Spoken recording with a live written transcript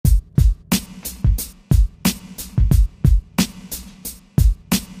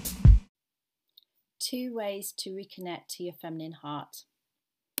2 ways to reconnect to your feminine heart.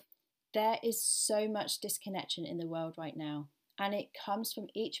 There is so much disconnection in the world right now, and it comes from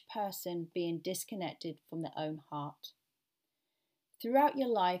each person being disconnected from their own heart. Throughout your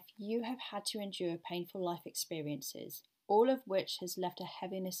life, you have had to endure painful life experiences, all of which has left a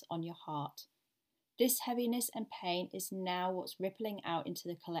heaviness on your heart. This heaviness and pain is now what's rippling out into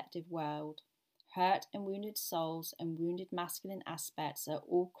the collective world. Hurt and wounded souls and wounded masculine aspects are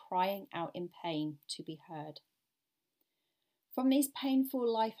all crying out in pain to be heard. From these painful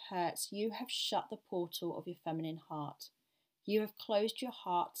life hurts, you have shut the portal of your feminine heart. You have closed your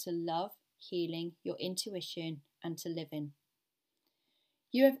heart to love, healing, your intuition, and to living.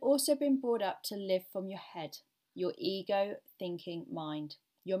 You have also been brought up to live from your head, your ego thinking mind,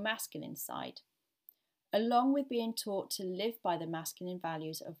 your masculine side, along with being taught to live by the masculine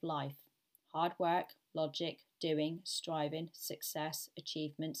values of life: hard work, logic, doing, striving, success,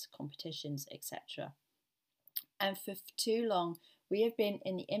 achievements, competitions, etc. And for too long, we have been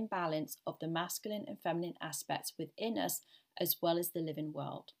in the imbalance of the masculine and feminine aspects within us as well as the living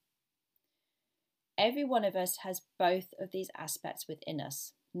world. Every one of us has both of these aspects within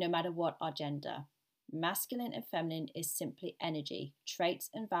us, no matter what our gender. Masculine and feminine is simply energy, traits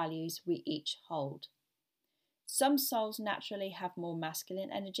and values we each hold. Some souls naturally have more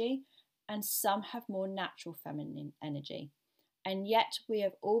masculine energy, and some have more natural feminine energy. And yet we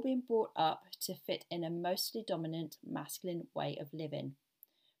have all been brought up to fit in a mostly dominant masculine way of living,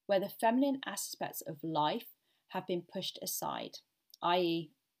 where the feminine aspects of life have been pushed aside, i.e.,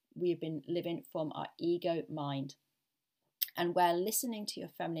 we have been living from our ego mind, and where listening to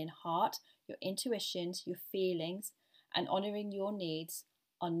your feminine heart, your intuitions, your feelings, and honouring your needs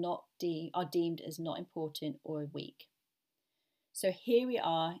are deemed as not important or weak. So here we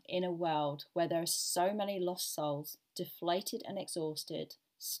are in a world where there are so many lost souls, deflated and exhausted,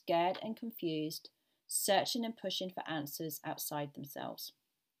 scared and confused, searching and pushing for answers outside themselves.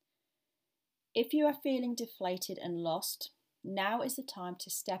 If you are feeling deflated and lost, now is the time to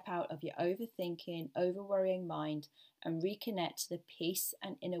step out of your overthinking, over-worrying mind and reconnect to the peace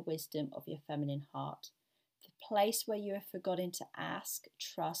and inner wisdom of your feminine heart, the place where you have forgotten to ask,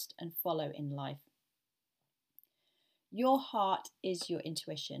 trust and follow in life. Your heart is your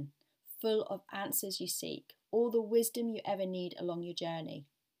intuition, full of answers you seek, all the wisdom you ever need along your journey.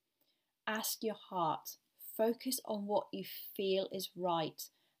 Ask your heart, focus on what you feel is right,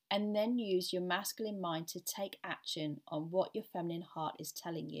 and then use your masculine mind to take action on what your feminine heart is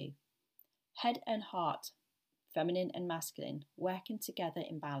telling you. Head and heart, feminine and masculine, working together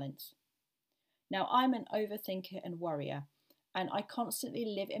in balance. Now, I'm an overthinker and worrier, and I constantly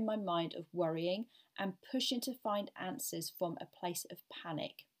live in my mind of worrying and pushing to find answers from a place of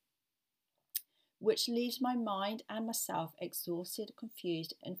panic, which leaves my mind and myself exhausted,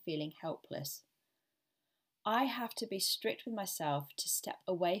 confused, and feeling helpless. I have to be strict with myself to step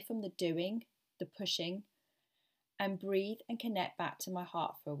away from the doing, the pushing, and breathe and connect back to my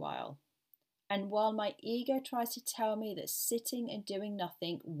heart for a while. And while my ego tries to tell me that sitting and doing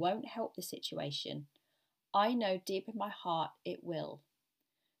nothing won't help the situation, I know deep in my heart it will.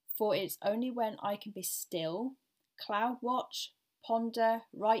 For it's only when I can be still, cloud watch, ponder,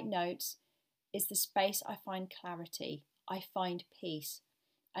 write notes, is the space I find clarity, I find peace,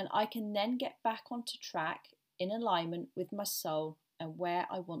 and I can then get back onto track in alignment with my soul and where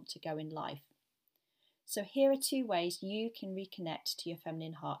I want to go in life. So here are 2 ways you can reconnect to your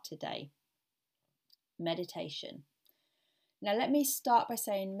feminine heart today. Meditation. Now let me start by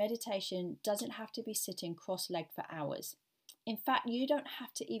saying meditation doesn't have to be sitting cross-legged for hours. In fact, you don't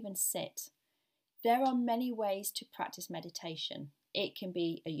have to even sit. There are many ways to practice meditation. It can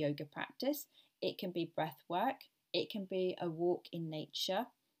be a yoga practice, it can be breath work, it can be a walk in nature,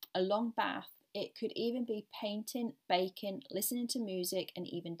 a long bath, it could even be painting, baking, listening to music and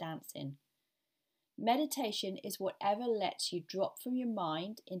even dancing. Meditation is whatever lets you drop from your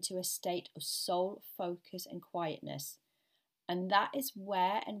mind into a state of soul focus and quietness. And that is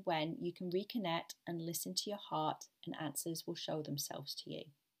where and when you can reconnect and listen to your heart, and answers will show themselves to you.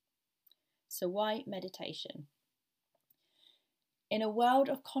 So why meditation? In a world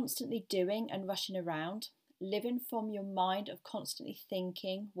of constantly doing and rushing around, living from your mind of constantly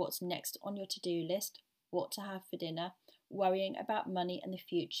thinking what's next on your to-do list, what to have for dinner, worrying about money and the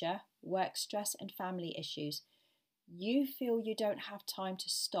future, work stress and family issues, you feel you don't have time to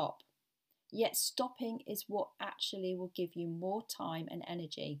stop. Yet stopping is what actually will give you more time and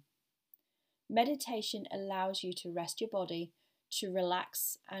energy. Meditation allows you to rest your body, to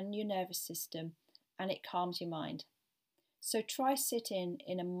relax and your nervous system, and it calms your mind. So try sitting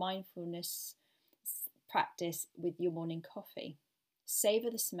in a mindfulness practice with your morning coffee.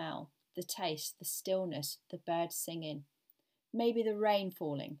 Savour the smell, the taste, the stillness, the birds singing, maybe the rain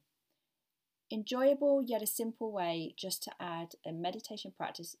falling. Enjoyable yet a simple way just to add a meditation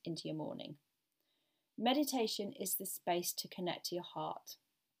practice into your morning. Meditation is the space to connect to your heart.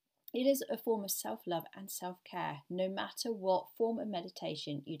 It is a form of self-love and self-care, no matter what form of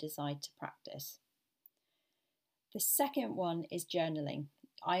meditation you decide to practice. The second one is journaling.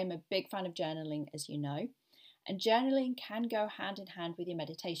 I am a big fan of journaling, as you know, and journaling can go hand in hand with your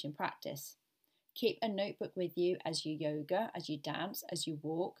meditation practice. Keep a notebook with you as you yoga, as you dance, as you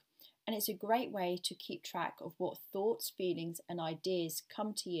walk, and it's a great way to keep track of what thoughts, feelings, and ideas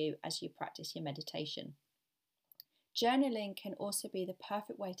come to you as you practice your meditation. Journaling can also be the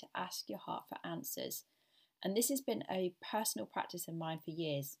perfect way to ask your heart for answers, and this has been a personal practice of mine for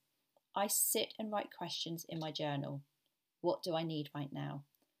years. I sit and write questions in my journal. What do I need right now?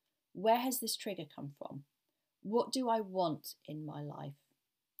 Where has this trigger come from? What do I want in my life?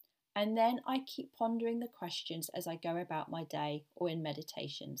 And then I keep pondering the questions as I go about my day or in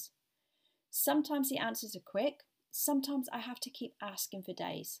meditations. Sometimes the answers are quick, sometimes I have to keep asking for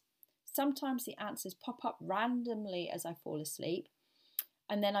days. Sometimes the answers pop up randomly as I fall asleep,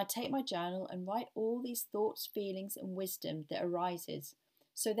 and then I take my journal and write all these thoughts, feelings, and wisdom that arises,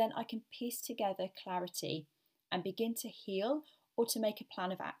 so then I can piece together clarity and begin to heal or to make a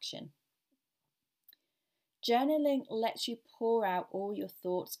plan of action. Journaling lets you pour out all your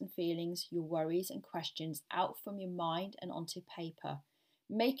thoughts and feelings, your worries and questions out from your mind and onto paper,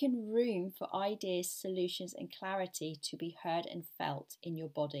 making room for ideas, solutions, and clarity to be heard and felt in your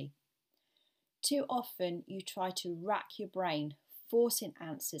body. Too often you try to rack your brain, forcing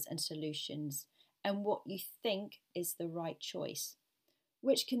answers and solutions and what you think is the right choice,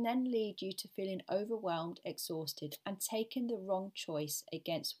 which can then lead you to feeling overwhelmed, exhausted, and taking the wrong choice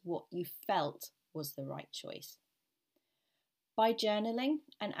against what you felt was the right choice. By journaling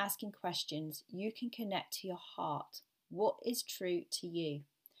and asking questions, you can connect to your heart, what is true to you,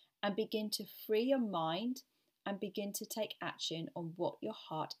 and begin to free your mind and begin to take action on what your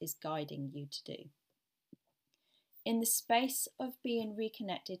heart is guiding you to do. In the space of being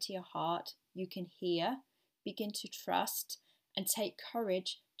reconnected to your heart, you can hear, begin to trust, and take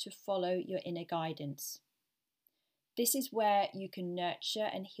courage to follow your inner guidance. This is where you can nurture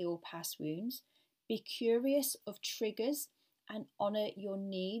and heal past wounds, be curious of triggers, and honour your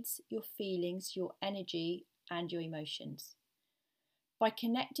needs, your feelings, your energy, and your emotions. By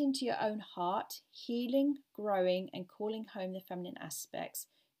connecting to your own heart, healing, growing, and calling home the feminine aspects,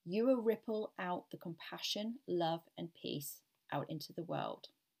 you will ripple out the compassion, love, and peace out into the world.